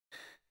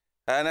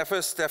And our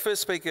first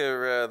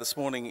speaker this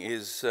morning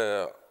is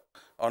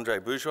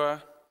André Bourgeois.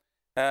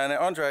 And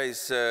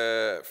Andre's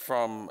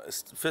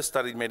first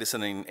studied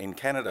medicine in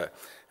Canada.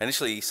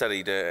 Initially, he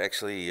studied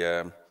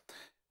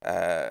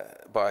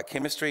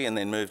biochemistry and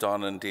then moved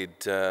on and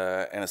did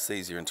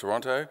anaesthesia in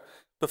Toronto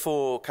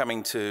before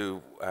coming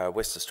to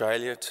West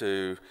Australia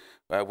to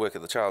work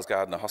at the Charles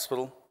Gardner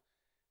Hospital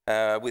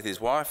with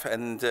his wife,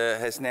 and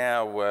has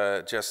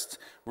now just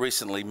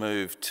recently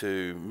moved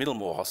to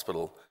Middlemore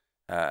Hospital,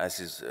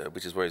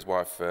 which is where his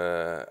wife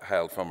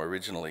hailed from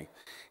originally.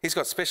 He's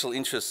got special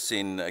interests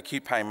in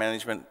acute pain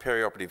management,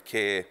 perioperative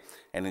care,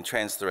 and in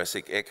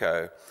transthoracic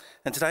echo.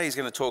 And today he's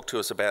going to talk to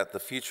us about the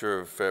future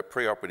of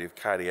preoperative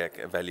cardiac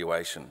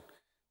evaluation.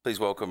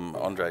 Please welcome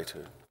André to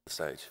the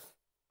stage.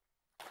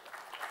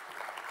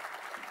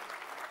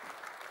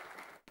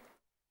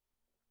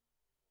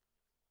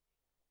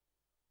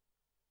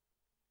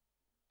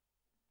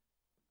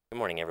 Good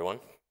morning,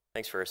 everyone.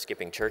 Thanks for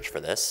skipping church for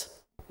this.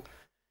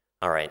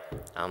 All right.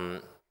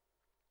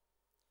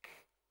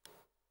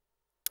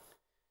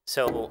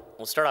 So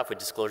we'll start off with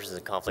disclosures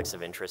and conflicts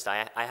of interest.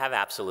 I have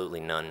absolutely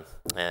none.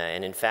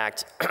 And in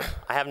fact,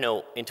 I have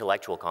no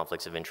intellectual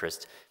conflicts of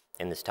interest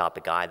in this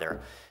topic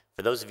either.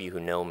 For those of you who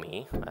know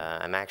me,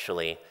 I'm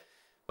actually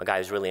a guy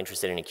who's really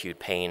interested in acute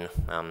pain.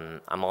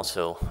 I'm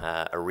also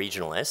a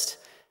regionalist.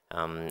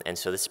 And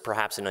so this is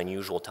perhaps an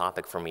unusual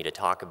topic for me to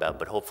talk about,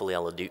 but hopefully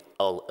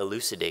I'll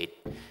elucidate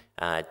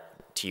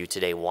to you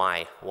today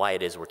why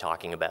it is we're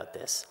talking about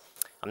this.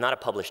 I'm not a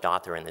published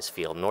author in this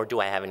field, nor do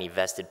I have any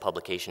vested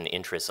publication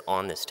interests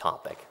on this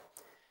topic.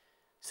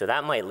 So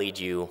that might lead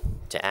you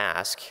to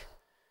ask,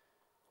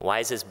 why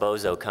is this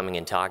bozo coming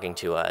and talking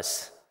to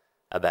us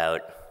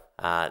about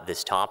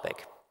this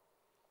topic?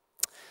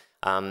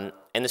 And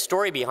the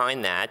story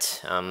behind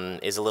that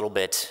is a little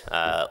bit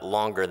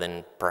longer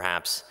than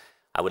perhaps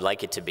I would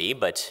like it to be,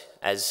 but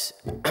as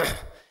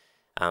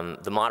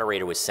the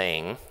moderator was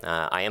saying,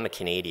 I am a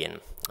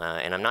Canadian,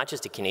 and I'm not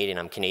just a Canadian,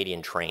 I'm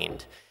Canadian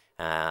trained.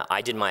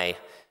 I did my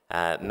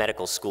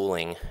medical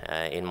schooling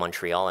in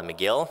Montreal at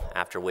McGill,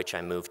 after which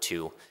I moved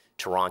to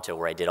Toronto,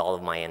 where I did all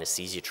of my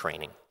anesthesia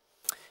training.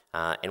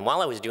 And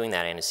while I was doing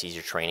that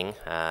anesthesia training,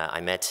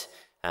 I met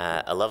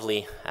a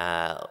lovely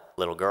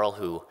little girl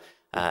who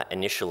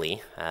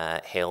initially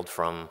hailed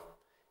from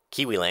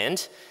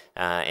Kiwiland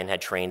and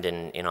had trained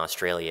in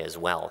Australia as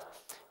well.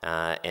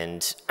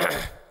 And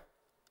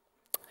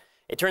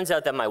it turns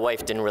out that my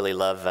wife didn't really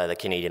love the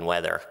Canadian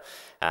weather.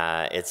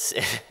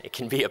 It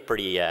can be a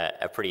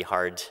pretty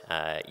hard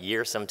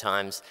year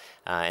sometimes,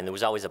 and there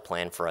was always a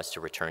plan for us to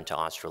return to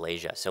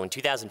Australasia. So in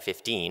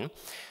 2015,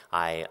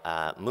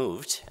 I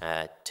moved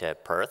to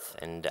Perth,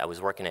 and I was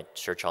working at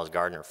Sir Charles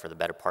Gardner for the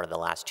better part of the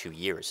last 2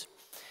 years.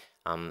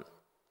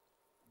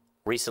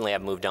 Recently,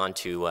 I've moved on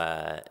to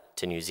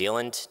New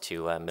Zealand,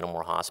 to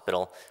Middlemore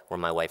Hospital, where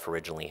my wife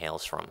originally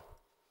hails from.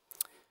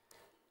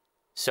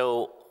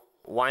 So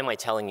why am I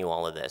telling you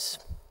all of this?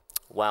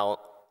 Well,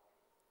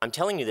 I'm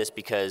telling you this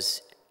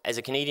because as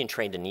a Canadian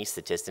trained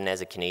anaesthetist and as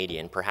a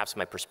Canadian, perhaps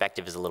my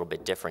perspective is a little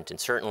bit different, and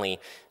certainly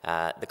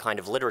the kind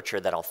of literature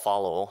that I'll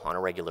follow on a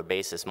regular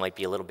basis might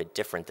be a little bit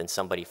different than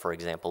somebody, for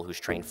example, who's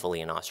trained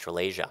fully in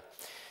Australasia.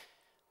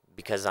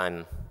 Because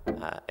I'm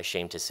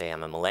ashamed to say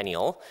I'm a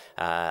millennial,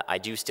 I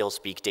do still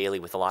speak daily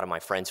with a lot of my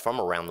friends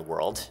from around the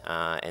world,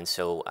 and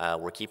so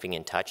we're keeping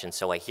in touch, and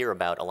so I hear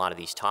about a lot of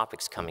these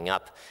topics coming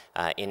up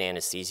in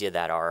anesthesia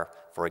that are,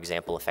 for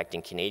example,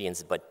 affecting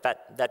Canadians, but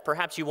that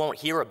perhaps you won't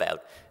hear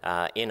about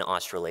in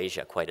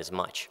Australasia quite as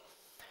much.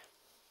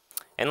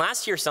 And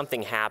last year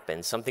something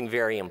happened, something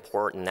very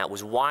important that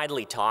was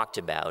widely talked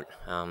about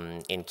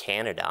in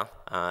Canada,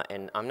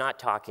 and I'm not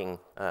talking,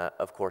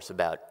 of course,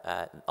 about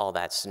all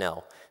that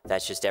snow.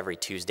 That's just every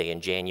Tuesday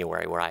in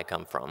January where I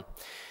come from.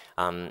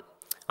 I'm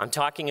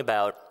talking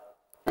about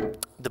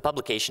the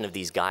publication of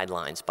these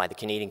guidelines by the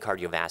Canadian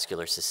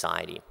Cardiovascular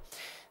Society.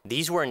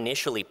 These were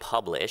initially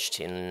published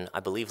in,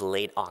 I believe,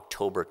 late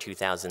October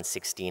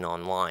 2016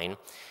 online,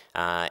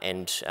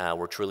 and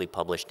were truly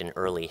published in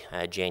early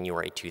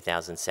January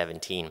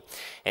 2017.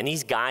 And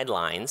these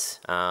guidelines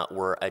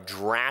were a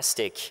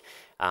drastic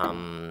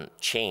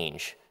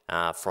change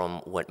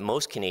from what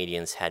most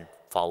Canadians had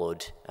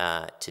followed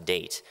to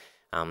date.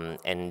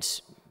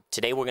 And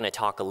today we're going to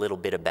talk a little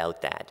bit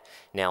about that.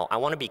 Now, I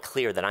want to be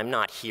clear that I'm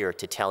not here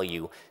to tell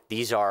you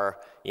these are,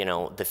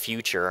 the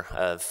future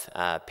of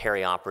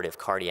perioperative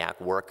cardiac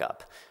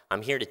workup.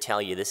 I'm here to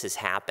tell you this has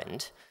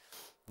happened.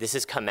 This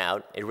has come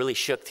out. It really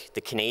shook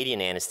the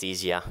Canadian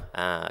anesthesia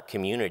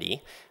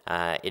community.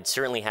 It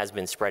certainly has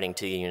been spreading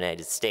to the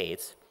United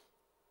States.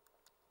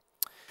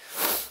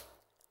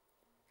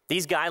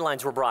 These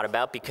guidelines were brought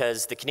about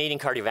because the Canadian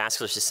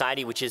Cardiovascular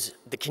Society, which is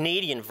the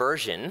Canadian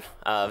version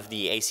of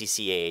the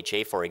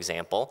ACC-AHA, for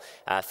example,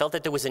 felt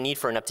that there was a need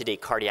for an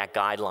up-to-date cardiac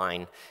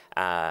guideline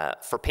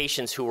for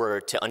patients who were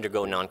to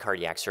undergo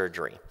non-cardiac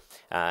surgery.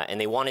 And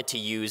they wanted to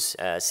use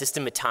a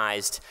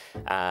systematized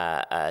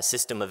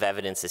system of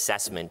evidence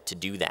assessment to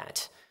do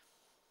that.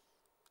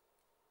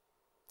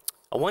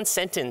 A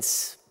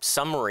one-sentence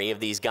summary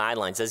of these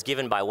guidelines as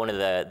given by one of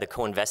the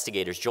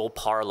co-investigators, Joel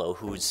Parlow,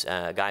 who's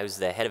a guy who's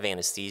the head of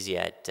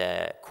anesthesia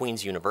at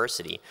Queen's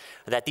University,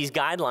 that these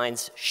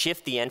guidelines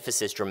shift the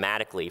emphasis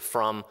dramatically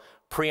from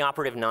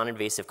preoperative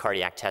non-invasive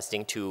cardiac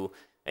testing to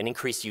an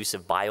increased use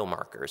of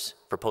biomarkers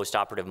for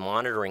postoperative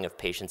monitoring of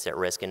patients at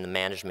risk and the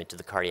management of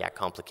the cardiac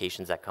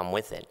complications that come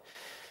with it.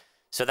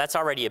 So that's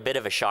already a bit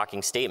of a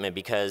shocking statement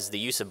because the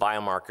use of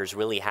biomarkers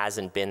really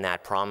hasn't been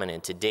that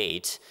prominent to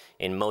date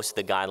in most of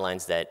the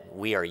guidelines that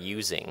we are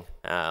using,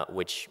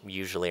 which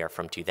usually are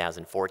from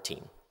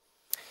 2014.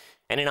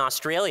 And in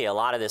Australia, a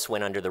lot of this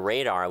went under the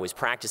radar. I was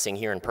practicing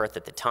here in Perth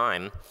at the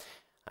time,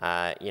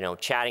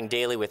 chatting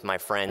daily with my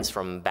friends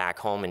from back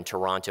home in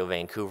Toronto,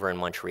 Vancouver, and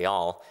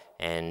Montreal,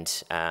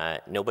 and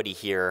nobody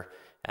here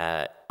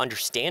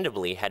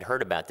understandably had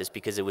heard about this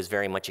because it was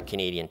very much a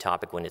Canadian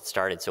topic when it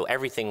started, so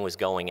everything was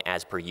going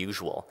as per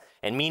usual.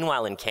 And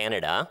meanwhile in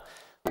Canada,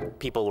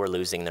 people were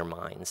losing their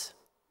minds.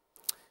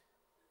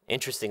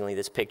 Interestingly,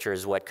 this picture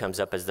is what comes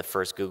up as the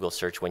first Google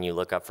search when you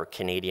look up for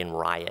Canadian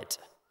riot.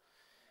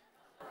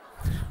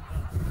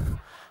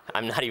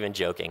 I'm not even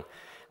joking.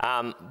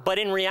 But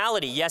in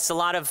reality, yes, a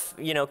lot of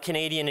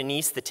Canadian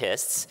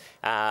anesthetists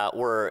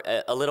were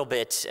a little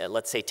bit,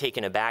 let's say,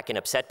 taken aback and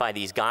upset by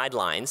these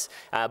guidelines.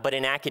 But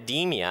in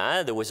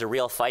academia, there was a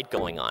real fight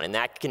going on, and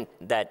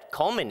that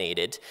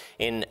culminated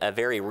in a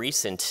very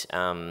recent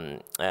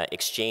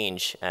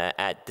exchange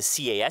at the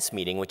CAS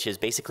meeting, which is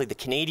basically the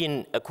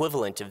Canadian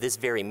equivalent of this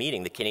very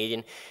meeting, the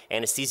Canadian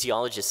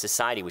Anesthesiologists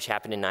Society, which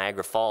happened in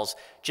Niagara Falls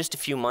just a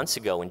few months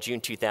ago in June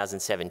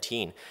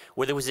 2017,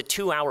 where there was a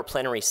 2-hour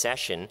plenary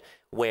session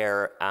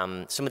where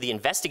some of the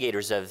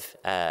investigators of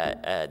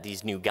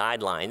these new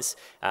guidelines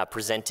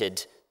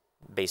presented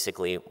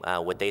basically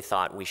what they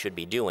thought we should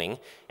be doing,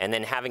 and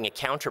then having a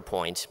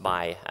counterpoint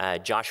by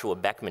Joshua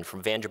Beckman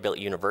from Vanderbilt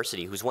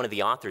University, who's one of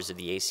the authors of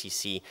the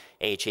ACC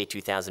AHA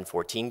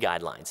 2014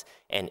 guidelines,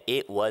 and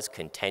it was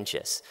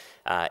contentious.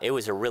 It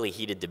was a really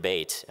heated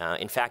debate.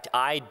 In fact,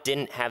 I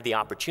didn't have the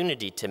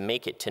opportunity to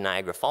make it to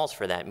Niagara Falls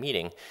for that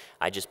meeting.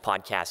 I just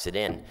podcasted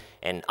in,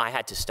 and I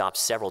had to stop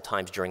several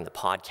times during the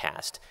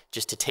podcast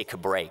just to take a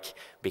break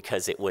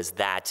because it was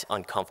that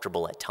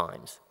uncomfortable at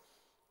times.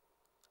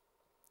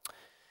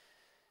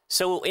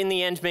 So in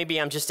the end,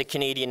 maybe I'm just a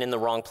Canadian in the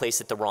wrong place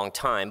at the wrong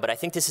time, but I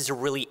think this is a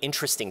really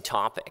interesting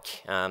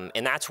topic,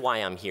 and that's why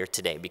I'm here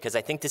today, because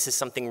I think this is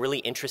something really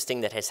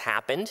interesting that has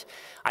happened.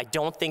 I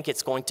don't think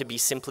it's going to be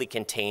simply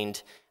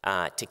contained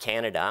to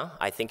Canada.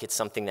 I think it's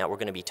something that we're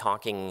going to be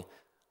talking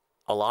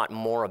a lot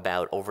more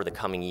about over the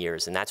coming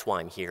years, and that's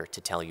why I'm here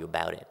to tell you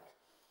about it.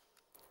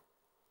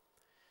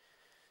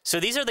 So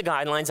these are the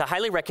guidelines. I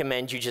highly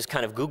recommend you just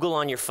kind of Google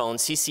on your phone,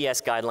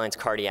 CCS guidelines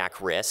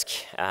cardiac risk.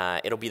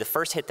 It'll be the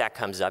first hit that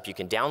comes up. You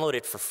can download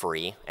it for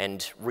free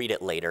and read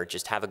it later.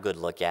 Just have a good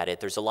look at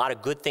it. There's a lot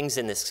of good things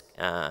in these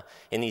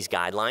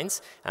guidelines,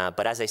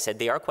 but as I said,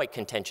 they are quite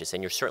contentious,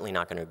 and you're certainly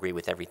not going to agree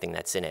with everything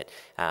that's in it.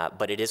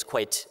 But it is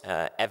quite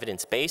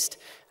evidence-based.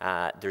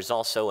 There's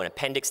also an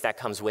appendix that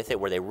comes with it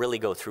where they really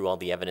go through all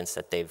the evidence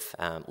that they've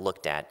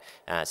looked at.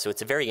 So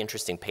it's a very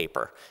interesting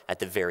paper, at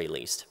the very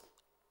least.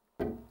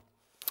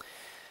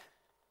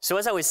 So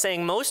as I was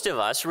saying, most of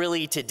us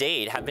really to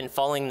date have been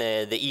following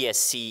the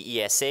ESC,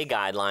 ESA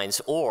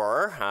guidelines,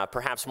 or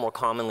perhaps more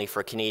commonly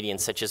for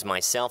Canadians such as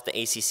myself, the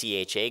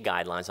ACC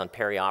guidelines on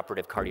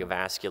perioperative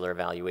cardiovascular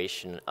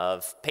evaluation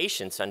of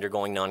patients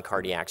undergoing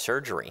non-cardiac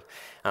surgery.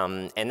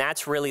 And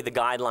that's really the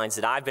guidelines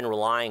that I've been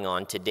relying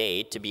on to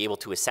date to be able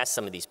to assess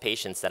some of these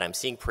patients that I'm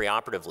seeing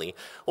preoperatively,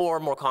 or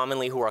more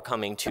commonly who are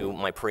coming to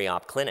my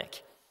pre-op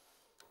clinic.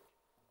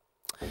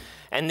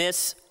 And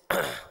this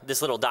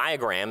little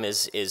diagram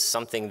is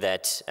something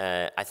that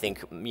I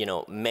think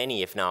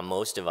many, if not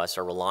most of us,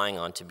 are relying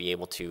on to be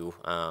able to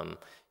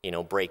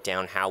break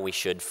down how we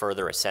should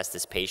further assess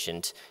this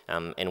patient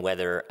and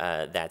whether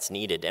that's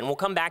needed. And we'll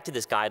come back to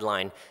this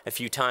guideline a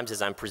few times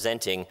as I'm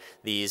presenting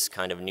these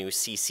kind of new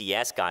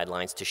CCS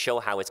guidelines to show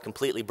how it's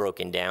completely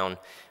broken down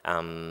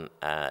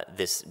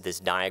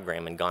this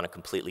diagram and gone a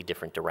completely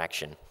different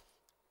direction.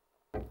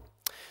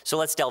 So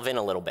let's delve in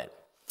a little bit.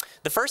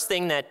 The first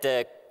thing that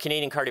the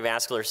Canadian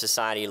Cardiovascular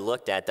Society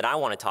looked at that I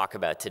want to talk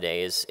about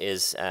today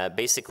is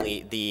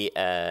basically the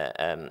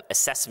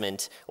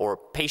assessment or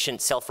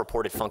patient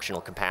self-reported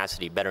functional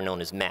capacity, better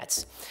known as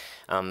METS.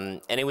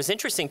 And it was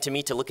interesting to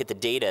me to look at the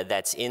data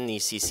that's in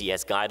these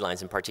CCS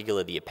guidelines, in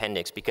particular the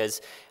appendix,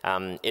 because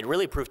it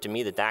really proved to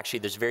me that actually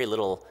there's very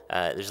little,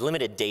 there's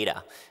limited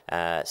data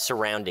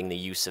surrounding the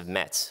use of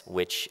METS,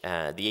 which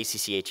the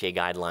ACC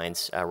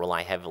guidelines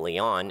rely heavily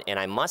on, and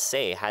I must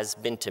say has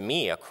been to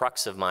me a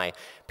crux of my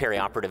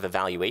perioperative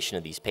evaluation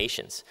of these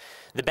patients.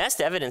 The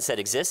best evidence that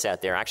exists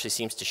out there actually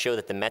seems to show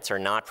that the METS are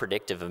not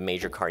predictive of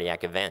major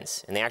cardiac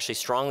events, and they actually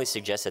strongly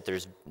suggest that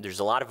there's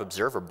a lot of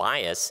observer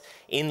bias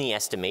in the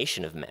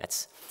estimation of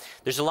METS.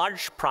 There's a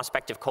large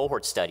prospective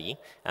cohort study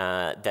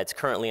that's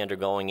currently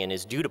undergoing and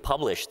is due to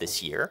publish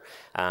this year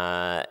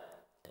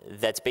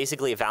that's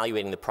basically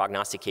evaluating the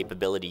prognostic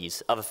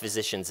capabilities of a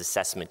physician's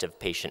assessment of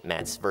patient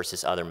METS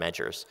versus other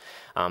measures.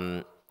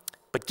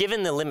 But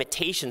given the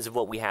limitations of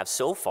what we have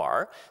so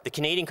far, the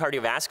Canadian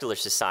Cardiovascular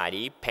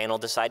Society panel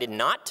decided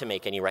not to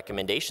make any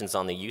recommendations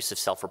on the use of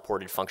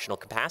self-reported functional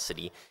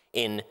capacity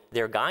in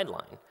their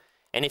guideline.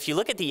 And if you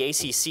look at the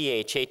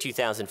ACC-AHA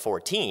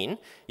 2014,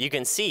 you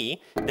can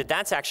see that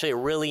that's actually a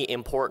really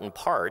important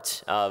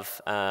part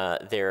of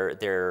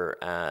their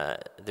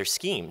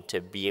scheme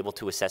to be able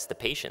to assess the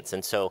patients.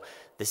 And so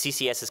the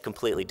CCS has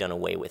completely done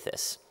away with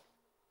this.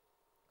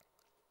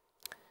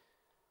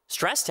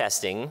 Stress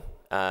testing,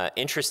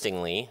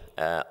 interestingly,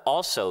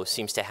 also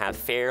seems to have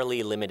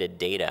fairly limited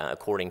data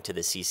according to the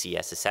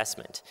CCS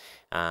assessment.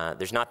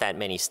 There's not that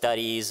many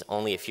studies,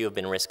 only a few have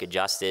been risk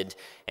adjusted,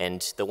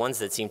 and the ones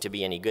that seem to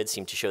be any good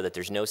seem to show that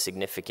there's no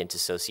significant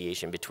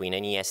association between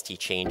any ST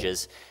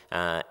changes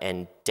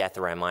and death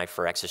or MI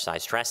for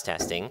exercise stress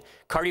testing.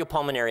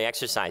 Cardiopulmonary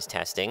exercise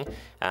testing,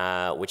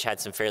 which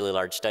had some fairly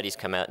large studies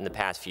come out in the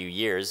past few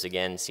years,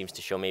 again, seems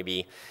to show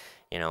maybe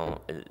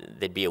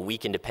there'd be a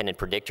weak independent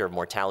predictor of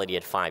mortality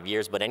at 5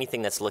 years, but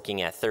anything that's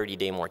looking at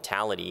 30-day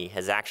mortality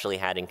has actually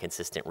had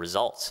inconsistent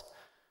results.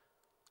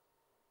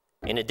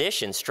 In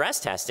addition, stress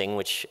testing,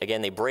 which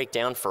again, they break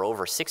down for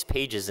over 6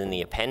 pages in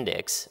the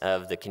appendix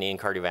of the Canadian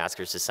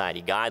Cardiovascular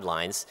Society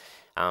guidelines,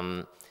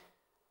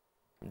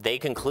 they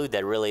conclude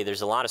that really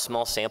there's a lot of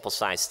small sample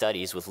size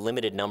studies with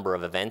limited number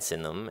of events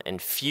in them, and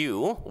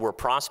few were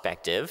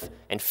prospective,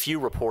 and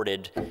few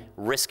reported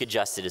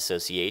risk-adjusted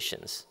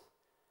associations.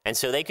 And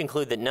so they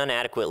conclude that none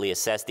adequately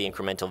assess the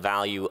incremental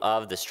value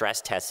of the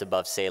stress tests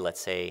above, say,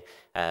 let's say,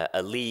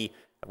 a Lee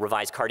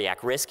revised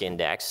cardiac risk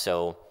index,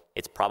 so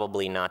it's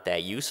probably not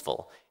that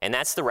useful. And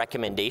that's the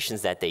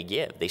recommendations that they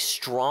give. They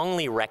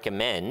strongly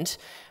recommend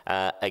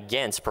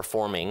against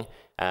performing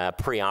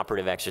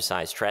preoperative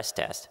exercise stress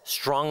test,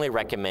 strongly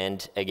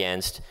recommend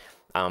against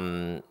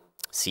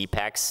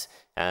CPEX,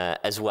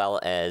 as well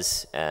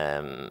as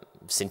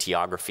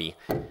scintigraphy.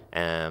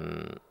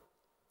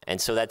 And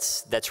so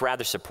that's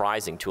rather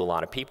surprising to a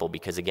lot of people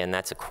because, again,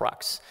 that's a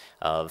crux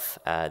of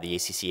the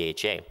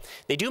ACC-AHA.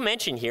 They do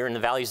mention here in the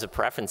values of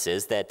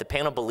preferences that the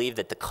panel believed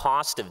that the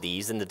cost of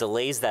these and the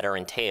delays that are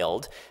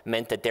entailed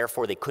meant that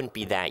therefore they couldn't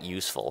be that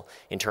useful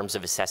in terms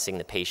of assessing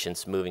the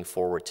patients moving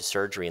forward to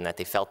surgery, and that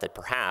they felt that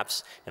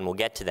perhaps, and we'll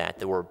get to that,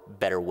 there were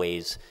better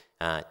ways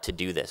to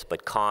do this.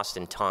 But cost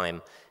and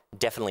time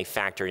definitely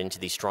factored into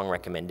these strong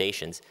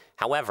recommendations.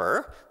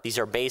 However, these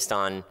are based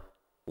on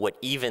what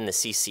even the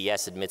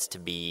CCS admits to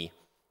be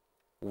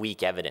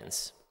weak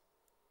evidence.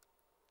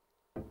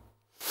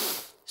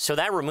 So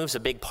that removes a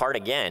big part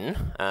again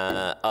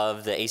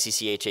of the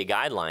ACC-AHA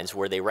guidelines,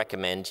 where they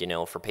recommend,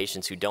 for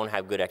patients who don't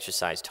have good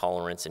exercise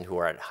tolerance and who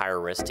are at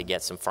higher risk to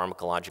get some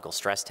pharmacological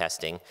stress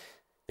testing.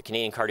 The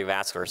Canadian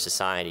Cardiovascular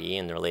Society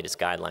in their latest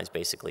guidelines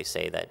basically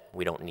say that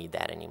we don't need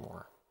that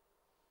anymore.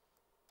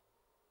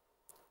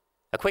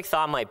 A quick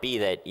thought might be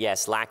that,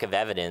 yes, lack of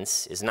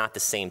evidence is not the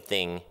same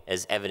thing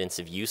as evidence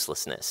of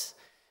uselessness.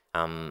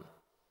 And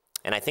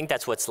I think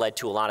that's what's led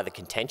to a lot of the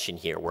contention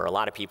here, where a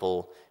lot of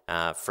people,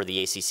 for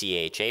the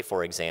ACC-AHA,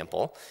 for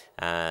example,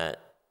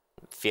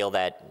 feel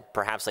that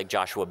perhaps like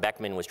Joshua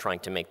Beckman was trying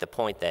to make the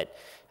point that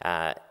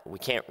we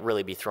can't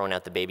really be throwing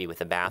out the baby with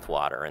the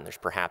bathwater, and there's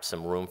perhaps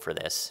some room for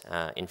this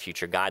in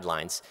future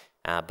guidelines,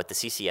 but the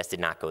CCS did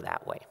not go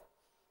that way.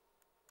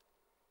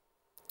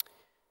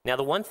 Now,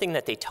 the one thing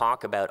that they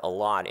talk about a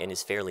lot and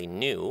is fairly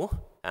new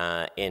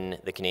in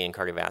the Canadian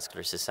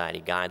Cardiovascular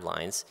Society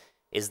guidelines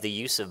is the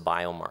use of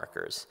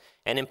biomarkers,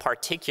 and in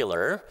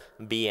particular,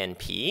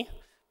 BNP,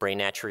 brain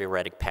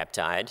natriuretic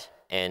peptide,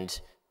 and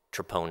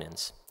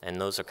troponins.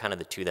 And those are kind of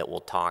the two that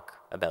we'll talk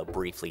about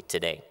briefly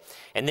today.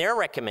 And their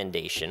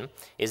recommendation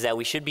is that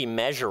we should be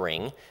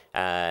measuring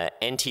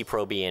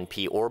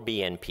NT-proBNP or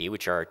BNP,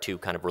 which are two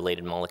kind of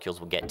related molecules.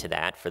 We'll get to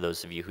that for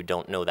those of you who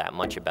don't know that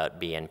much about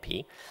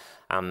BNP.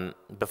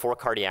 Before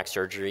cardiac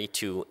surgery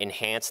to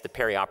enhance the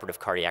perioperative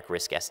cardiac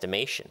risk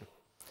estimation.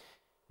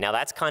 Now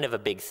that's kind of a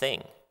big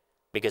thing,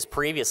 because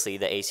previously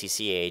the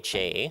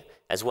ACC-AHA,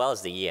 as well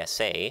as the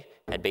ESA,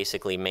 had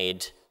basically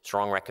made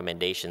strong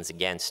recommendations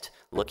against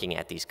looking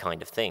at these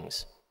kind of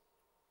things.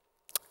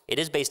 It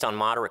is based on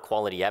moderate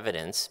quality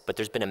evidence, but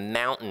there's been a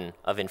mountain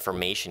of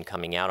information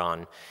coming out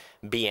on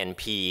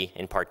BNP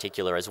in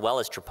particular, as well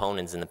as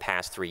troponins in the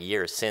past 3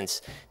 years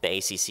since the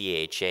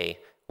ACC-AHA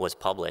was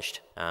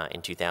published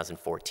in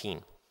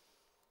 2014.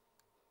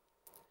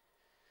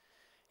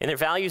 In their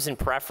values and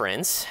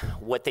preference,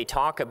 what they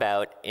talk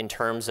about in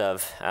terms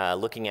of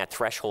looking at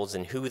thresholds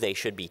and who they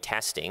should be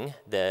testing,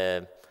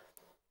 the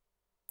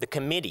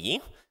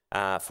committee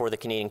for the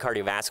Canadian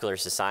Cardiovascular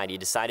Society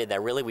decided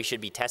that really we should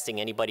be testing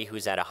anybody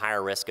who's at a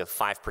higher risk of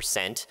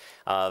 5%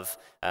 of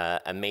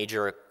a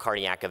major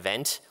cardiac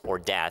event or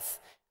death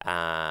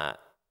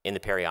in the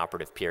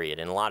perioperative period.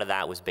 And a lot of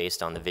that was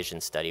based on the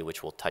VISION study,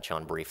 which we'll touch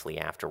on briefly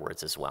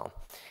afterwards as well.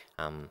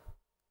 Now,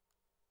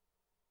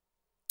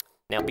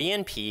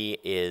 BNP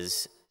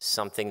is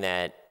something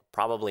that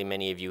probably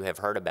many of you have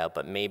heard about,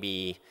 but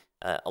maybe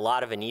a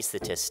lot of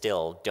anesthetists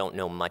still don't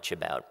know much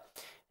about.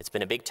 It's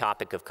been a big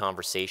topic of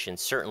conversation,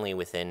 certainly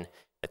within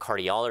the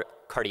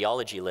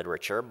cardiology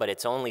literature, but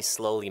it's only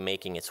slowly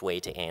making its way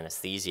to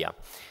anesthesia.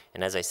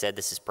 And as I said,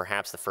 this is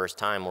perhaps the first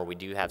time where we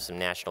do have some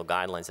national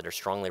guidelines that are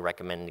strongly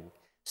recommending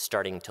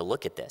starting to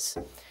look at this.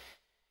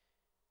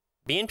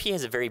 BNP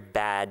has a very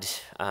bad,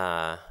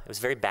 it was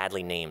very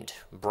badly named,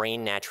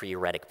 brain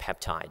natriuretic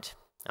peptide.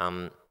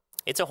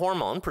 It's a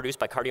hormone produced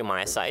by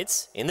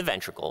cardiomyocytes in the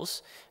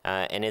ventricles,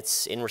 and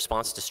it's in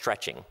response to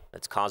stretching.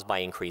 It's caused by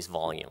increased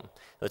volume.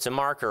 It's a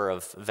marker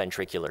of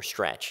ventricular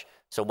stretch.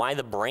 So why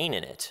the brain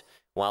in it?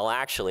 Well,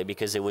 actually,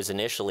 because it was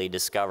initially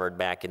discovered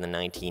back in the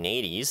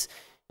 1980s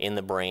in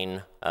the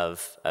brain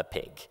of a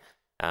pig.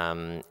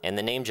 And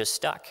the name just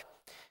stuck.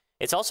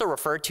 It's also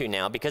referred to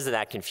now, because of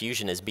that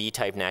confusion, as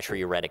B-type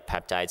natriuretic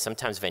peptide,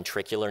 sometimes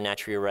ventricular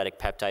natriuretic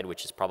peptide,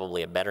 which is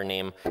probably a better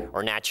name,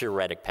 or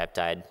natriuretic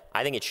peptide.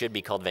 I think it should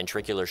be called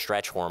ventricular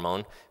stretch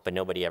hormone, but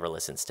nobody ever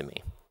listens to me.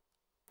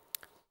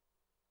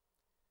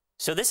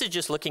 So this is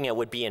just looking at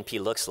what BNP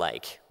looks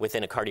like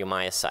within a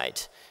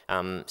cardiomyocyte.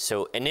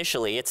 So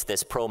initially, it's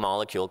this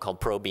pro-molecule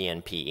called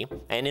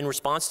proBNP, and in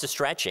response to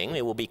stretching,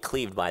 it will be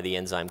cleaved by the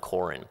enzyme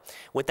corin.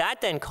 What that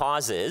then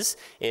causes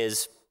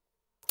is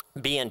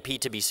BNP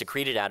to be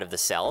secreted out of the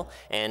cell,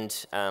 and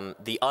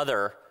the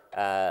other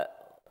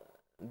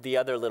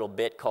little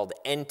bit called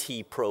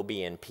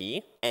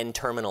NT-proBNP,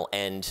 N-terminal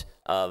end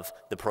of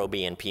the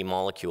proBNP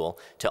molecule,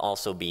 to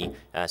also be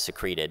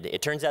secreted.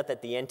 It turns out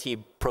that the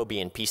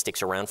NT-proBNP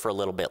sticks around for a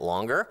little bit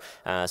longer,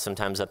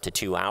 sometimes up to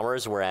 2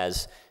 hours,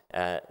 whereas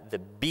the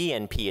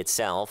BNP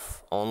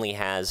itself only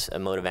has a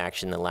mode of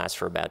action that lasts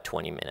for about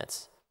 20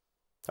 minutes.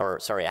 Or,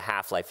 sorry, a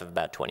half-life of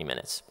about 20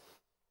 minutes.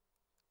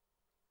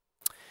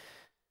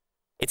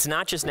 It's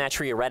not just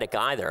natriuretic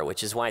either,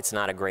 which is why it's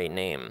not a great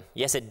name.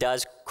 Yes, it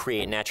does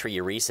create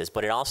natriuresis,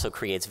 but it also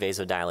creates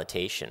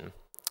vasodilatation.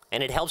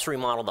 And it helps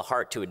remodel the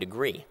heart to a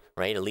degree,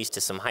 right? At least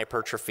to some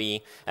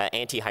hypertrophy,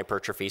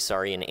 anti-hypertrophy,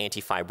 sorry, and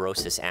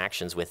anti-fibrosis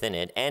actions within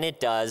it. And it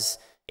does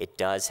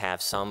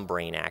have some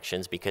brain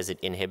actions because it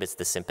inhibits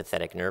the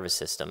sympathetic nervous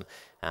system.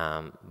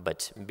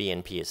 But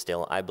BNP is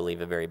still, I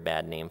believe, a very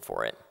bad name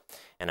for it.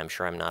 And I'm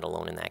sure I'm not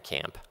alone in that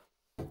camp.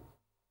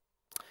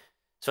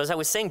 So as I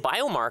was saying,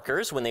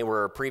 biomarkers, when they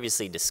were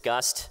previously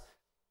discussed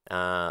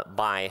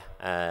by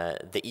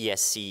the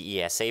ESC,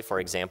 ESA, for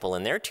example,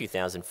 in their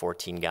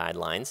 2014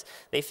 guidelines,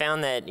 they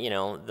found that,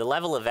 the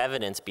level of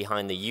evidence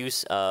behind the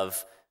use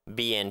of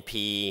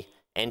BNP,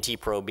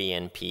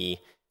 NT-proBNP,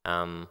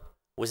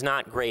 was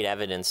not great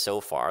evidence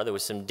so far. There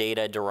was some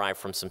data derived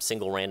from some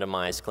single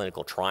randomized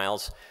clinical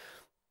trials,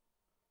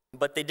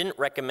 but they didn't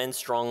recommend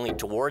strongly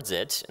towards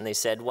it, and they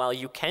said, well,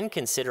 you can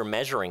consider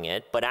measuring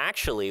it, but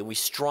actually we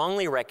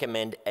strongly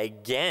recommend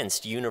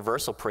against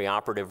universal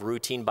preoperative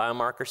routine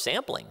biomarker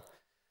sampling.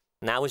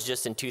 And that was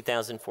just in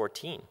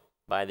 2014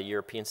 by the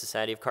European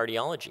Society of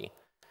Cardiology.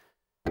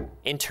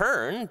 In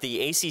turn,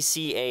 the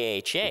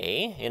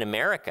ACC-AHA in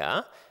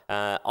America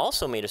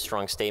also made a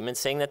strong statement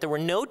saying that there were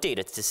no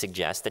data to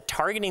suggest that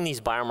targeting these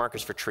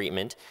biomarkers for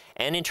treatment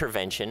and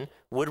intervention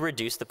would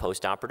reduce the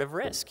postoperative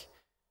risk.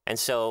 And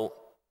so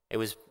it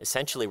was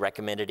essentially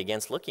recommended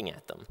against looking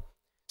at them.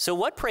 So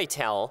what, pray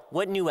tell,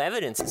 what new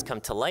evidence has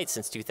come to light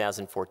since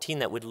 2014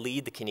 that would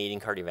lead the Canadian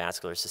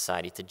Cardiovascular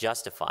Society to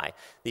justify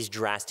these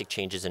drastic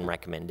changes in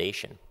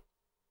recommendation?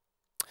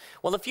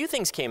 Well, a few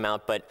things came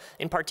out, but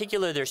in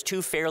particular, there's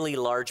two fairly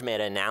large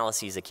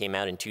meta-analyses that came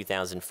out in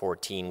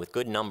 2014 with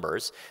good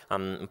numbers,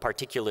 in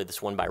particular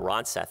this one by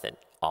Rodseth et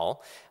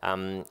al.,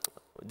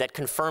 that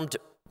confirmed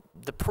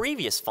the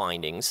previous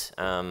findings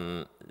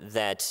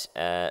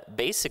that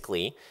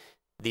basically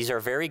these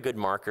are very good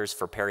markers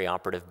for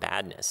perioperative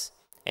badness.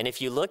 And if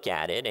you look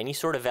at it, any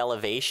sort of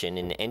elevation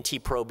in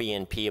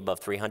NT-proBNP above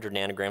 300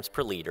 nanograms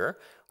per liter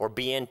or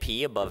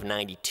BNP above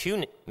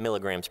 92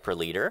 milligrams per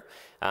liter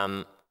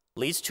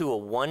leads to a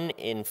 1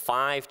 in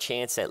 5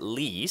 chance at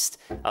least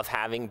of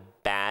having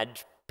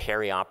bad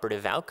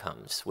perioperative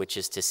outcomes, which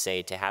is to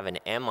say to have an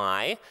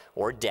MI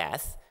or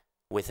death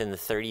within the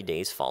 30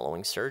 days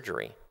following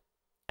surgery.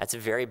 That's a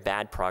very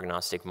bad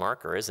prognostic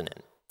marker, isn't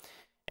it?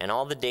 And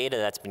all the data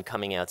that's been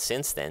coming out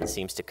since then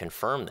seems to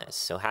confirm this.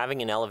 So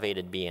having an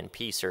elevated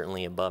BNP,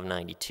 certainly above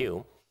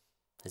 92,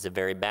 is a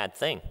very bad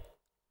thing.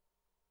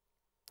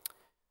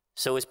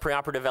 So is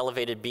preoperative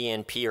elevated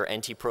BNP or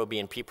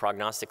NT-proBNP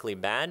prognostically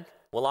bad?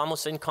 Well,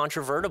 almost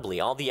incontrovertibly,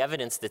 all the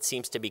evidence that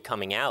seems to be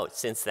coming out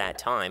since that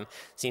time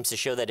seems to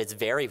show that it's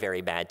very,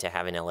 very bad to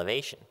have an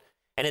elevation.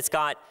 And it's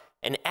got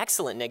an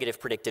excellent negative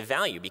predictive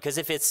value, because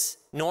if it's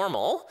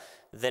normal,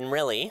 then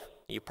really,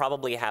 you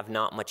probably have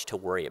not much to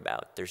worry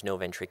about. There's no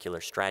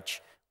ventricular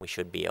stretch. We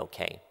should be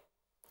okay.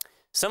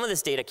 Some of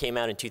this data came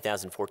out in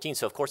 2014,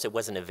 so of course it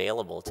wasn't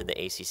available to the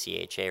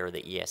ACC-AHA or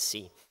the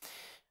ESC.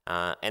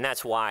 And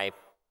that's why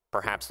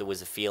perhaps there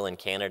was a feel in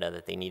Canada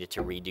that they needed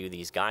to redo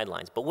these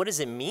guidelines. But what does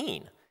it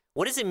mean?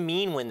 What does it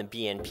mean when the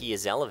BNP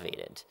is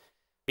elevated?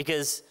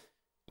 Because,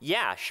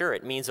 yeah, sure,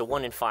 it means a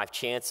 1 in 5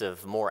 chance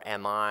of more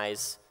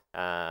MIs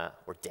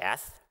or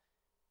death,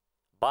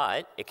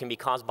 but it can be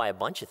caused by a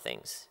bunch of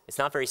things. It's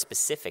not very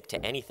specific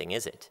to anything,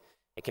 is it?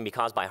 It can be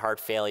caused by heart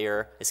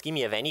failure.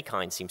 Ischemia of any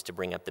kind seems to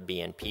bring up the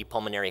BNP.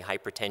 Pulmonary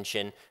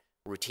hypertension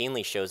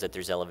routinely shows that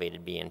there's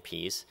elevated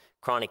BNPs.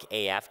 Chronic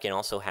AF can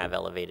also have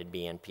elevated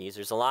BNPs.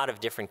 There's a lot of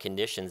different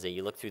conditions that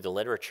you look through the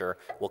literature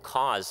will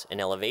cause an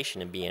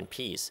elevation in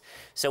BNPs.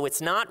 So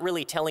it's not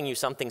really telling you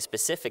something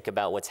specific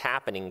about what's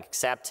happening,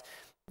 except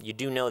you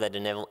do know that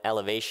an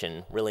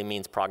elevation really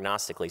means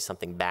prognostically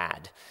something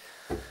bad.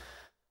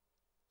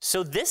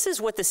 So this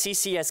is what the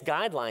CCS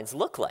guidelines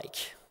look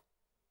like.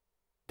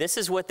 This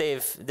is what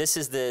this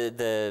is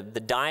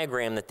the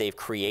diagram that they've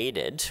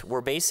created,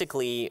 where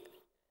basically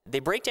they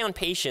break down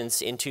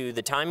patients into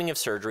the timing of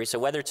surgery, so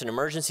whether it's an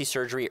emergency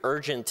surgery,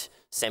 urgent,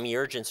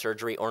 semi-urgent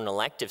surgery, or an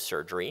elective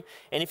surgery.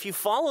 And if you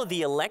follow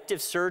the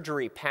elective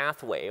surgery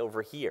pathway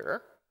over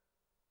here,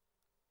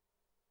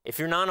 if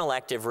you're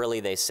non-elective, really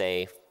they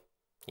say,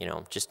 you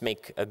know, just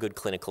make a good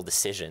clinical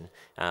decision,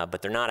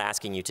 but they're not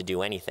asking you to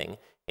do anything.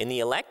 In the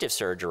elective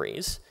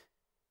surgeries,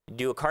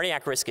 do a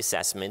cardiac risk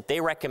assessment.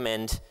 They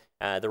recommend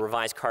the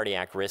revised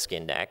cardiac risk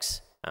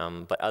index,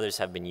 but others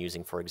have been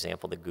using, for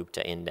example, the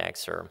Gupta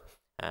index or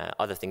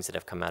other things that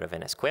have come out of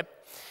NSQIP.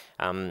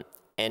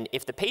 And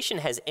if the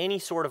patient has any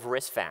sort of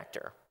risk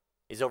factor,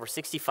 is over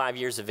 65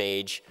 years of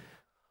age,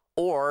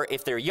 or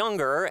if they're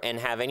younger and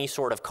have any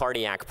sort of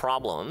cardiac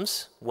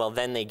problems, well,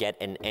 then they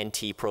get an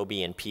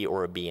NT-proBNP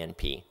or a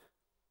BNP.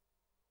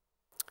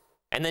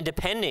 And then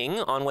depending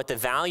on what the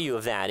value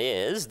of that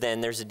is,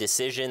 then there's a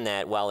decision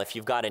that, well, if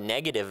you've got a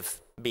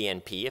negative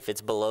BNP, if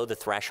it's below the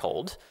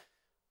threshold,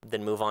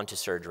 then move on to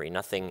surgery.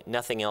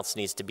 Nothing else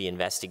needs to be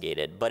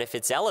investigated. But if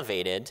it's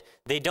elevated,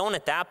 they don't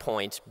at that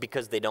point,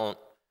 because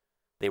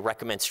they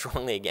recommend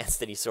strongly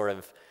against any sort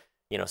of,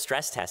 you know,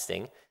 stress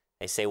testing.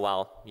 They say,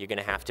 well, you're going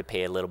to have to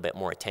pay a little bit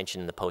more attention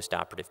in the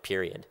postoperative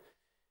period.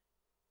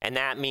 And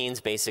that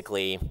means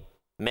basically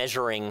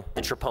measuring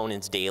the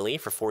troponins daily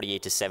for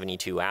 48 to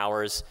 72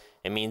 hours.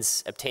 It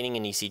means obtaining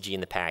an ECG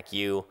in the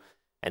PACU,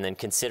 and then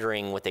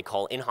considering what they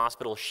call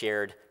in-hospital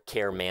shared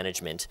care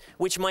management,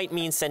 which might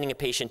mean sending a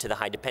patient to the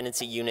high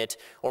dependency unit,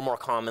 or more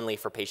commonly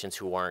for patients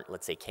who aren't,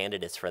 let's say,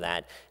 candidates for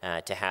that,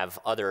 to have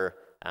other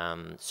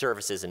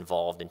services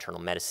involved, internal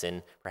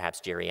medicine,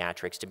 perhaps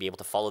geriatrics, to be able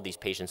to follow these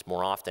patients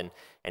more often.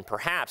 And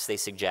perhaps they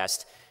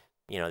suggest,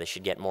 you know, they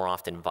should get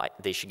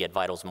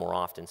vitals more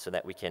often so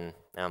that we can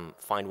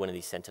find one of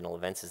these sentinel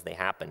events as they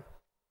happen.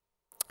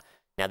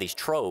 Now, these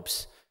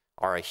tropes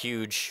are a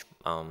huge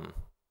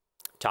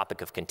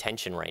topic of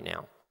contention right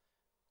now.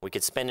 We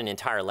could spend an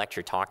entire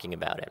lecture talking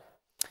about it.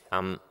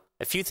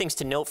 A few things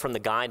to note from the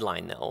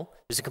guideline, though.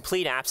 There's a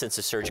complete absence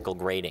of surgical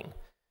grading.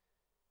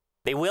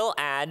 They will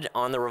add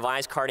on the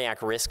revised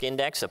cardiac risk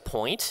index a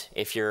point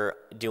if you're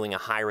doing a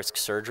high-risk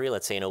surgery,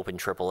 let's say an open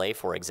AAA,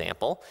 for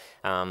example.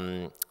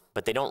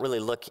 But they don't really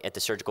look at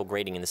the surgical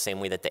grading in the same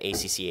way that the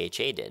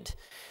ACC-HA did.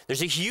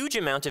 There's a huge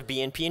amount of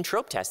BNP and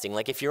trope testing.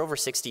 Like, if you're over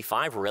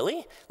 65,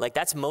 really? Like,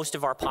 that's most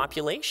of our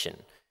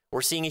population.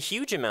 We're seeing a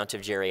huge amount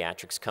of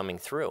geriatrics coming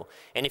through.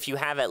 And if you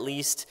have at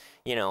least,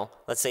 you know,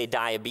 let's say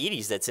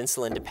diabetes that's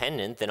insulin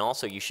dependent, then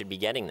also you should be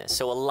getting this.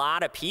 So a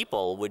lot of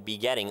people would be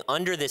getting,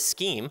 under this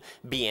scheme,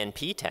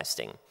 BNP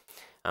testing.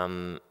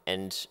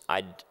 And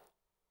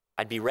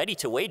I'd be ready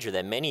to wager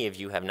that many of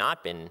you have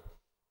not been,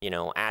 you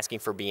know, asking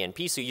for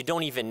BNP, so you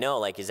don't even know,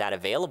 like, is that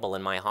available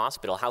in my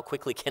hospital? How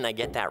quickly can I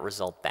get that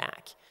result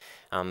back?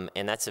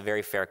 And that's a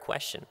very fair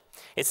question.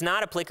 It's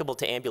not applicable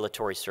to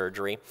ambulatory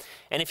surgery.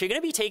 And if you're going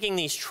to be taking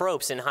these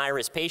tropes in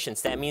high-risk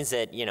patients, that means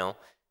that, you know,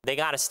 they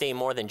got to stay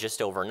more than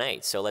just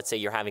overnight. So let's say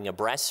you're having a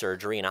breast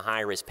surgery in a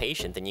high-risk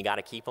patient, then you got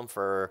to keep them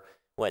for,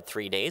 what,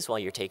 3 days while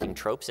you're taking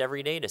tropes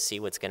every day to see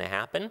what's going to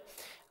happen.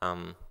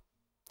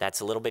 That's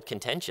a little bit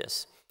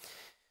contentious.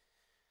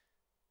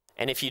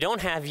 And if you don't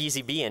have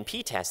easy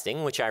BNP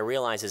testing, which I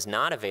realize is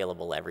not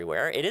available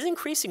everywhere, it is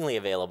increasingly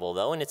available,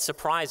 though, and it's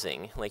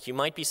surprising. Like, you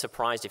might be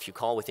surprised if you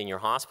call within your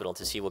hospital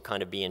to see what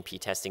kind of BNP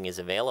testing is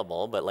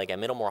available, but like at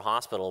Middlemore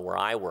Hospital, where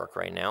I work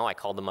right now, I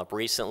called them up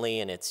recently,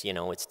 and it's, you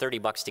know, it's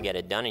 $30 to get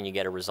it done, and you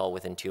get a result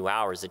within 2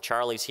 hours. At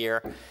Charlie's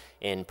here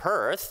in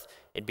Perth,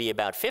 it'd be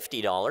about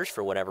 $50.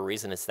 For whatever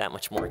reason, it's that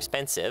much more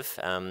expensive,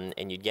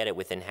 and you'd get it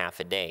within half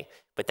a day.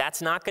 But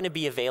that's not going to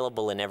be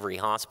available in every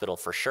hospital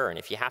for sure. And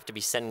if you have to be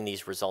sending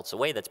these results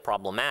away, that's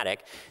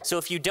problematic. So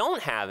if you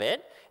don't have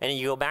it, and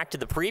you go back to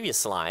the previous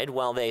slide,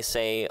 well, they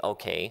say,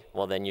 okay,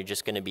 well, then you're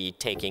just going to be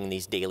taking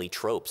these daily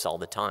tropes all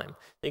the time.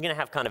 You're going to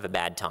have kind of a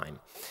bad time.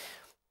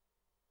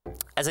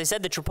 As I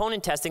said, the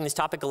troponin testing, this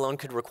topic alone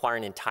could require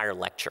an entire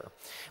lecture.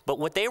 But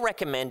what they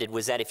recommended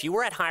was that if you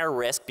were at higher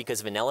risk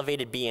because of an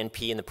elevated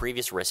BNP and the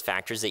previous risk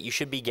factors, that you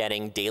should be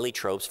getting daily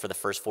tropes for the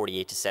first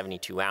 48 to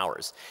 72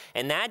 hours.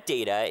 And that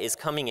data is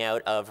coming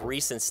out of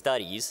recent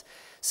studies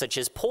such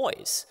as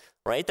POISE,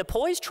 right? The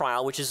POISE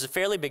trial, which is a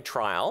fairly big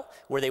trial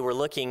where they were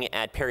looking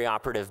at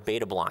perioperative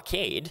beta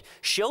blockade,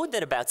 showed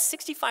that about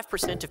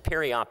 65% of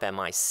periop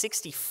MI,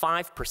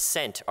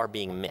 65% are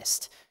being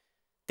missed.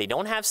 They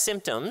don't have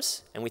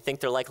symptoms, and we think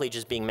they're likely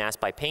just being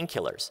masked by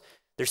painkillers.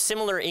 There's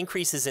similar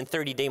increases in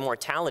 30-day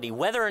mortality,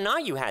 whether or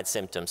not you had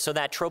symptoms, so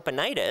that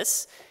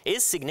troponitis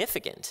is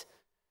significant.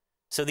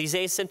 So these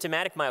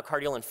asymptomatic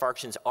myocardial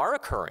infarctions are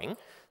occurring.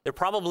 They're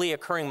probably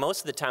occurring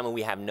most of the time and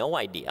we have no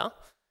idea,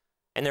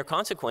 and their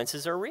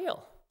consequences are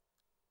real.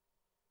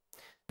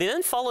 They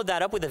then followed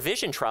that up with a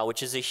VISION trial,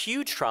 which is a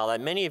huge trial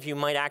that many of you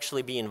might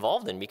actually be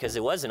involved in because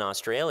it was in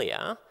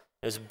Australia.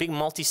 It was a big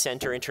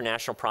multi-center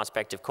international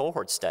prospective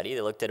cohort study.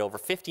 They looked at over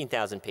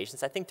 15,000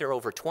 patients. I think there are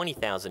over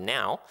 20,000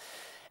 now.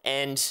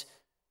 And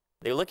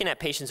they were looking at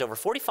patients over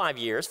 45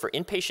 years for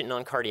inpatient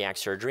non-cardiac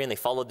surgery, and they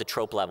followed the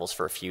trope levels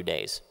for a few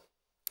days.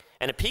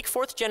 And a peak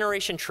fourth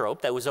generation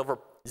trope that was over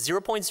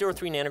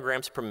 0.03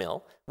 nanograms per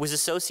mil was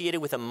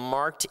associated with a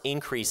marked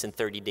increase in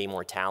 30-day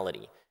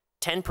mortality,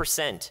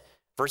 10%,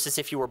 versus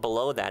if you were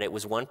below that, it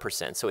was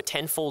 1%, so a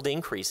 10-fold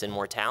increase in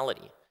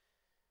mortality.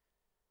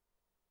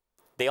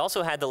 They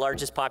also had the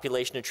largest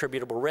population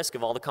attributable risk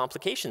of all the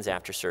complications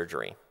after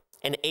surgery.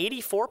 And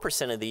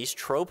 84% of these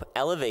trope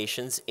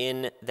elevations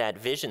in that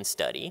VISION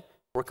study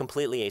were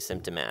completely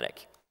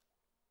asymptomatic.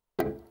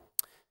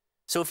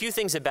 So a few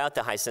things about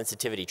the high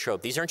sensitivity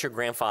trope. These aren't your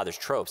grandfather's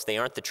tropes. They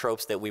aren't the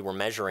tropes that we were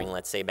measuring,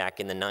 let's say, back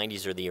in the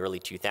 90s or the early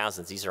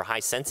 2000s. These are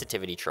high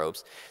sensitivity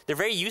tropes. They're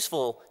very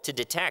useful to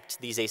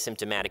detect these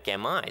asymptomatic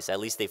MIs.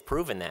 At least they've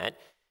proven that.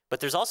 But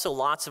there's also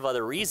lots of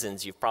other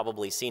reasons you've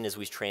probably seen as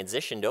we've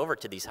transitioned over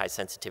to these high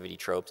sensitivity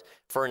tropes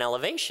for an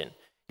elevation.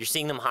 You're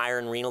seeing them higher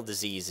in renal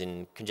disease,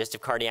 in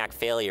congestive cardiac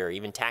failure,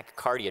 even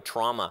tachycardia,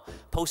 trauma.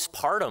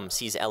 Postpartum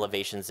sees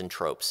elevations in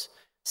tropes,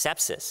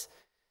 sepsis.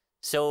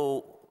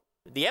 So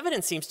the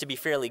evidence seems to be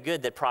fairly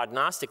good that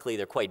prognostically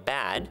they're quite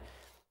bad,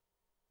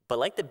 but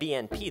like the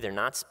BNP, they're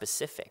not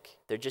specific.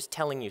 They're just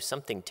telling you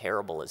something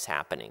terrible is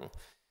happening.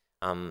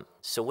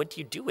 So what do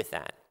you do with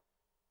that?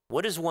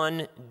 What does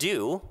one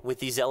do with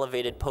these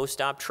elevated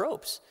post-op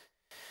tropes?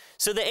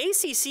 So the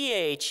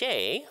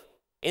ACC-AHA,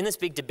 in this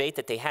big debate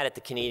that they had at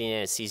the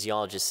Canadian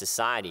Anesthesiologist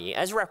Society,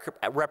 as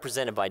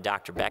represented by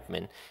Dr.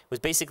 Beckman, was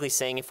basically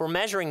saying, if we're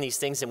measuring these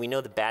things and we know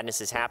the badness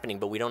is happening,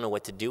 but we don't know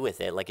what to do with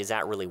it, like, is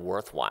that really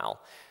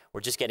worthwhile? We're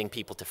just getting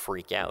people to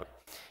freak out.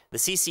 The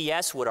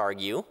CCS would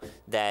argue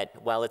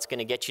that, well, it's going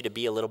to get you to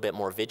be a little bit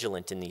more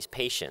vigilant in these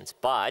patients,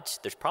 but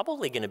there's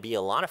probably going to be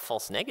a lot of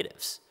false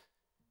negatives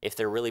if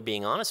they're really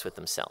being honest with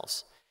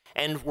themselves.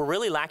 And we're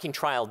really lacking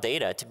trial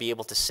data to be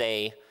able to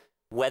say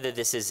whether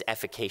this is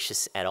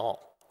efficacious at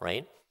all,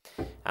 right?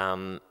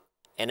 And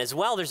as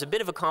well, there's a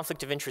bit of a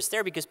conflict of interest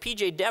there because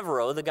P.J.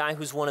 Devereaux, the guy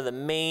who's one of the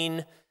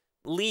main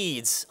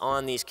leads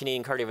on these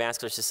Canadian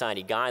Cardiovascular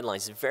Society guidelines,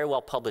 is a very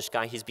well published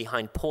guy. He's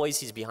behind POISE,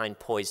 he's behind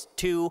POISE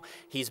 2,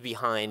 he's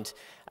behind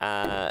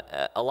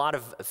a lot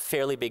of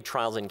fairly big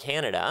trials in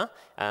Canada.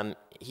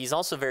 He's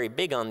also very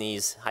big on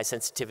these high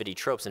sensitivity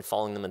tropes and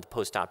following them in the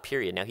post-op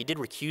period. Now, he did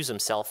recuse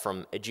himself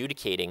from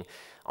adjudicating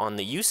on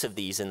the use of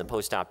these in the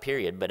post-op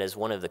period, but as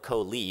one of the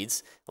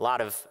co-leads, a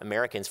lot of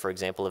Americans, for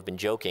example, have been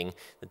joking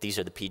that these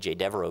are the P.J.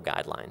 Devereaux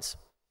guidelines.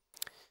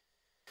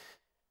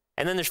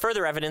 And then there's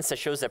further evidence that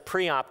shows that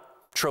pre-op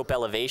trope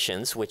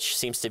elevations, which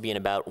seems to be in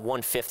about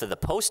 1/5 of the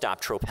post-op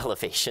trope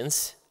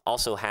elevations,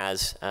 also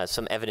has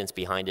some evidence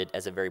behind it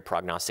as a very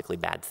prognostically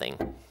bad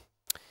thing.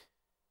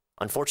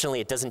 Unfortunately,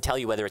 it doesn't tell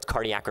you whether it's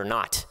cardiac or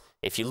not.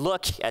 If you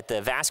look at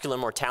the vascular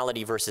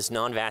mortality versus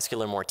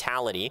non-vascular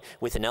mortality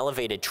with an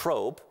elevated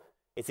trope,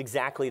 it's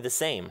exactly the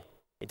same.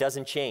 It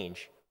doesn't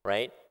change,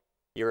 right?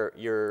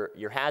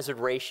 Your hazard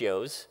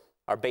ratios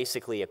are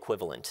basically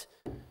equivalent.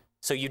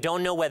 So you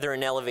don't know whether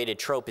an elevated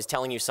trope is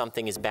telling you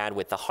something is bad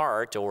with the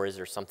heart or is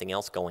there something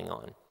else going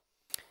on.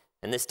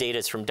 And this data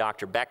is from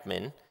Dr.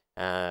 Beckman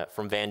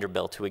from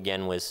Vanderbilt, who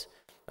again was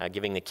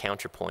giving the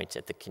counterpoint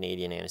at the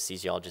Canadian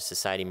Anesthesiologist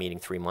Society meeting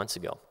 3 months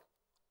ago.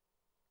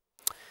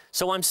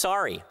 So I'm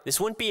sorry,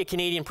 this wouldn't be a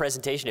Canadian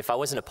presentation if I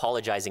wasn't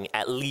apologizing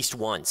at least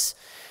once.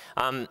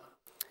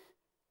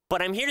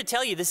 But I'm here to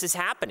tell you this is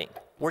happening.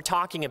 We're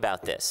talking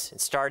about this.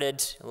 It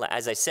started,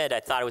 as I said,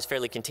 I thought it was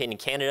fairly contained in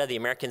Canada. The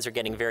Americans are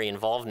getting very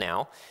involved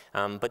now.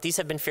 But these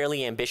have been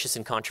fairly ambitious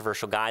and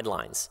controversial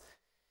guidelines.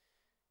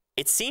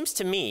 It seems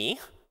to me,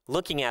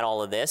 looking at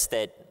all of this,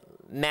 that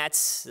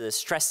METs, the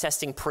stress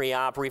testing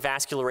pre-op,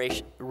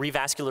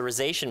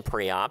 revascularization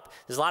pre-op,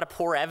 there's a lot of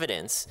poor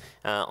evidence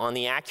on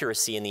the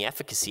accuracy and the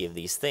efficacy of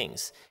these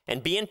things.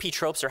 And BNP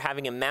tropes are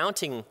having a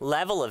mounting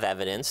level of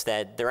evidence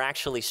that they're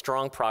actually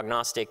strong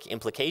prognostic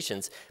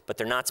implications, but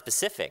they're not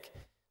specific.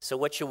 So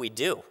what should we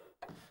do?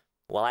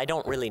 Well, I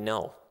don't really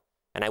know.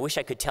 And I wish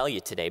I could tell you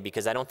today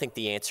because I don't think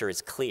the answer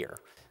is clear.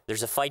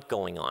 There's a fight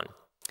going on.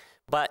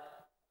 But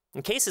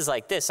in cases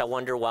like this, I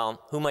wonder,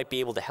 well, who might be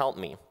able to help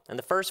me? And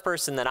the first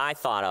person that I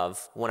thought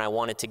of when I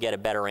wanted to get a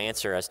better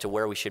answer as to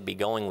where we should be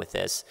going with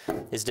this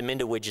is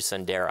Daminda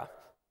Wijesundara.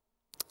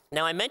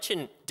 Now, I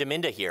mentioned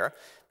Daminda here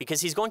because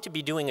he's going to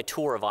be doing a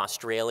tour of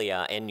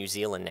Australia and New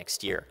Zealand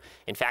next year.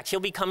 In fact, he'll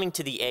be coming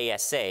to the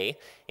ASA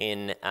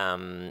in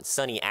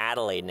sunny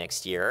Adelaide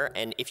next year.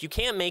 And if you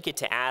can't make it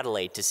to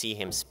Adelaide to see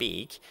him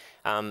speak,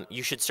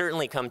 you should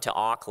certainly come to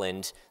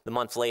Auckland the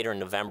month later in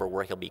November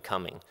where he'll be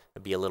coming.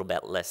 It'll be a little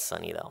bit less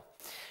sunny, though.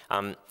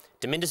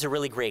 Daminda's a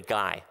really great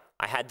guy.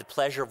 I had the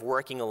pleasure of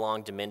working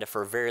along Daminda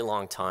for a very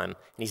long time,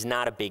 and he's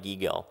not a big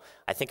ego.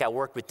 I think I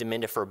worked with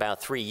Daminda for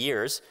about 3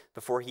 years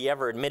before he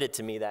ever admitted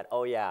to me that,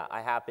 oh yeah,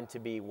 I happen to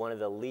be one of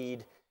the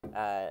lead,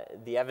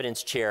 the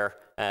evidence chair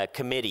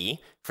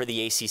committee for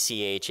the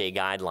ACC-AHA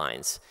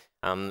guidelines.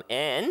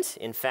 And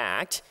in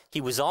fact,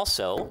 he was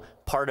also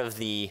part of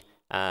the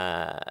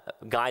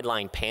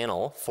guideline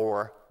panel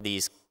for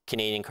these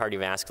Canadian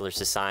Cardiovascular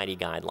Society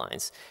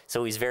guidelines.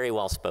 So he's very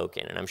well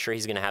spoken, and I'm sure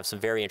he's going to have some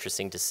very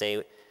interesting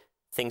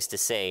things to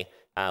say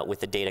with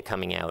the data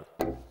coming out.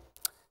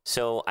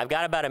 So I've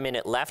got about a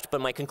minute left, but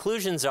my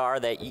conclusions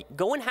are that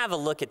go and have a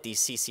look at these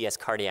CCS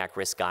cardiac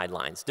risk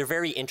guidelines. They're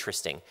very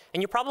interesting,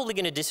 and you're probably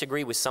going to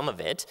disagree with some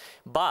of it,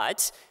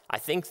 but I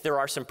think there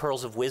are some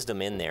pearls of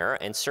wisdom in there,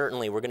 and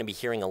certainly we're going to be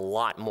hearing a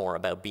lot more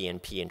about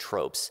BNP and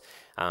tropes,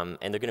 and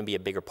they're going to be a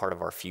bigger part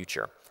of our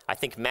future. I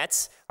think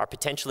METs are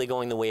potentially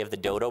going the way of the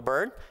dodo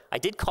bird. I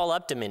did call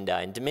up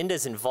Daminda, and Daminda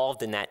is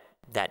involved in that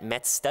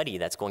METs study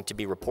that's going to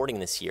be reporting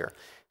this year.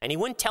 And he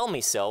wouldn't tell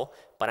me so,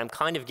 but I'm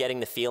kind of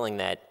getting the feeling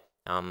that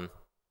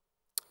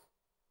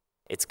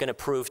it's going to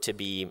prove to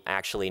be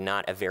actually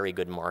not a very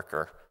good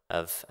marker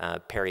of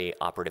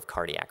perioperative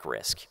cardiac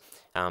risk.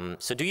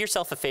 So do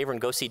yourself a favor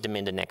and go see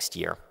Daminda next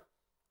year.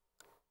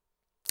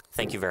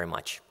 Thank you very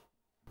much.